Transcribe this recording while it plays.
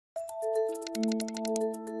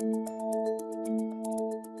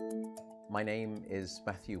My name is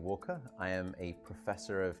Matthew Walker. I am a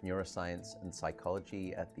professor of neuroscience and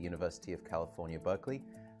psychology at the University of California, Berkeley,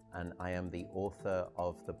 and I am the author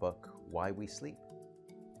of the book, Why We Sleep.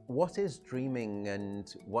 What is dreaming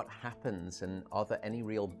and what happens, and are there any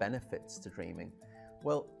real benefits to dreaming?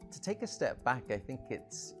 Well, to take a step back, I think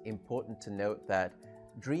it's important to note that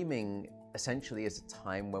dreaming essentially is a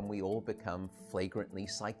time when we all become flagrantly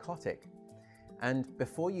psychotic. And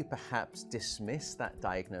before you perhaps dismiss that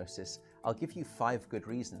diagnosis, I'll give you 5 good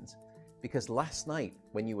reasons. Because last night,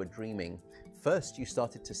 when you were dreaming, first you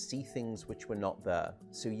started to see things which were not there,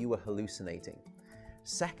 so you were hallucinating.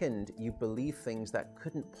 Second, you believed things that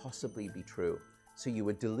couldn't possibly be true, so you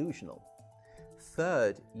were delusional.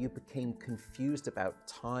 Third, you became confused about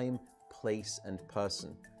time, place, and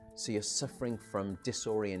person, so you're suffering from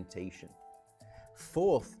disorientation.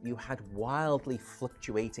 Fourth, you had wildly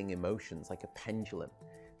fluctuating emotions like a pendulum,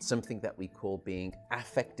 something that we call being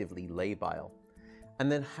affectively labile.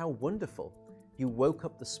 And then how wonderful, you woke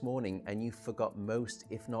up this morning and you forgot most,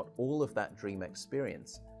 if not all, of that dream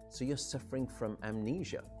experience, so you're suffering from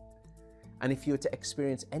amnesia. And if you were to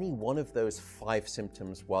experience any one of those 5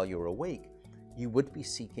 symptoms while you're awake, you would be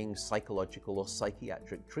seeking psychological or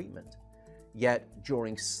psychiatric treatment. Yet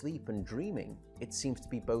during sleep and dreaming, it seems to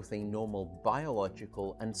be both a normal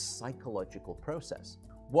biological and psychological process.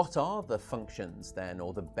 What are the functions then,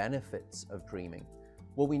 or the benefits of dreaming?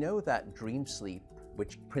 Well, we know that dream sleep,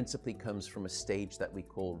 which principally comes from a stage that we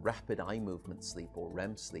call rapid eye movement sleep or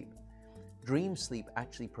REM sleep, dream sleep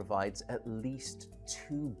actually provides at least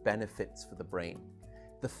 2 benefits for the brain.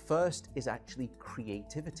 The first is actually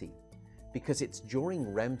creativity, because it's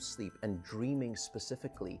during REM sleep and dreaming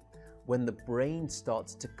specifically when the brain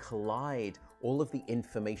starts to collide all of the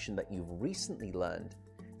information that you've recently learned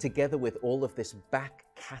together with all of this back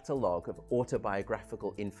catalog of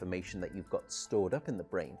autobiographical information that you've got stored up in the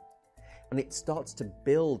brain. And it starts to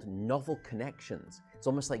build novel connections. It's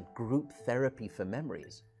almost like group therapy for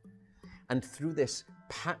memories. And through this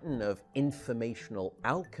pattern of informational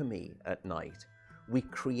alchemy at night, we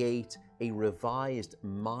create a revised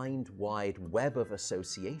mind-wide web of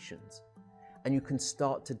associations. And you can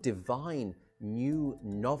start to divine new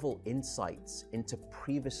novel insights into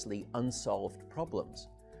previously unsolved problems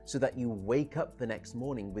so that you wake up the next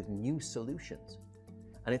morning with new solutions.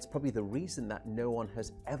 And it's probably the reason that no one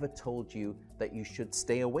has ever told you that you should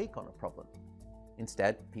stay awake on a problem.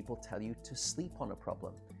 Instead, people tell you to sleep on a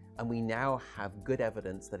problem. And we now have good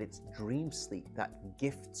evidence that it's dream sleep that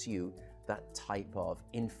gifts you that type of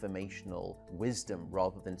informational wisdom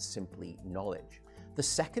rather than simply knowledge. The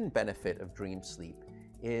second benefit of dream sleep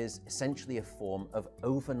is essentially a form of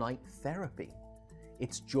overnight therapy.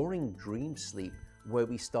 It's during dream sleep where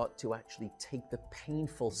we start to actually take the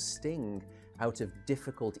painful sting out of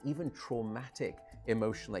difficult, even traumatic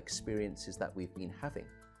emotional experiences that we've been having.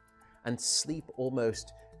 And sleep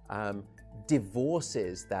almost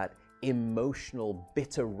divorces that emotional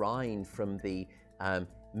bitter rind from the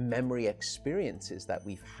memory experiences that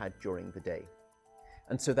we've had during the day.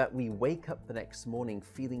 And so that we wake up the next morning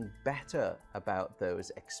feeling better about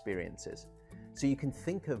those experiences. So you can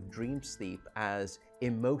think of dream sleep as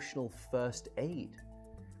emotional first aid.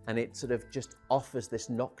 And it sort of just offers this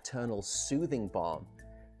nocturnal soothing balm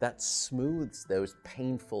that smooths those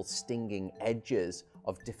painful, stinging edges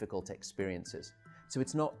of difficult experiences. So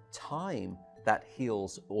it's not time that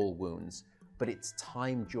heals all wounds, but it's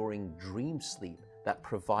time during dream sleep that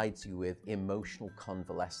provides you with emotional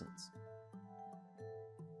convalescence.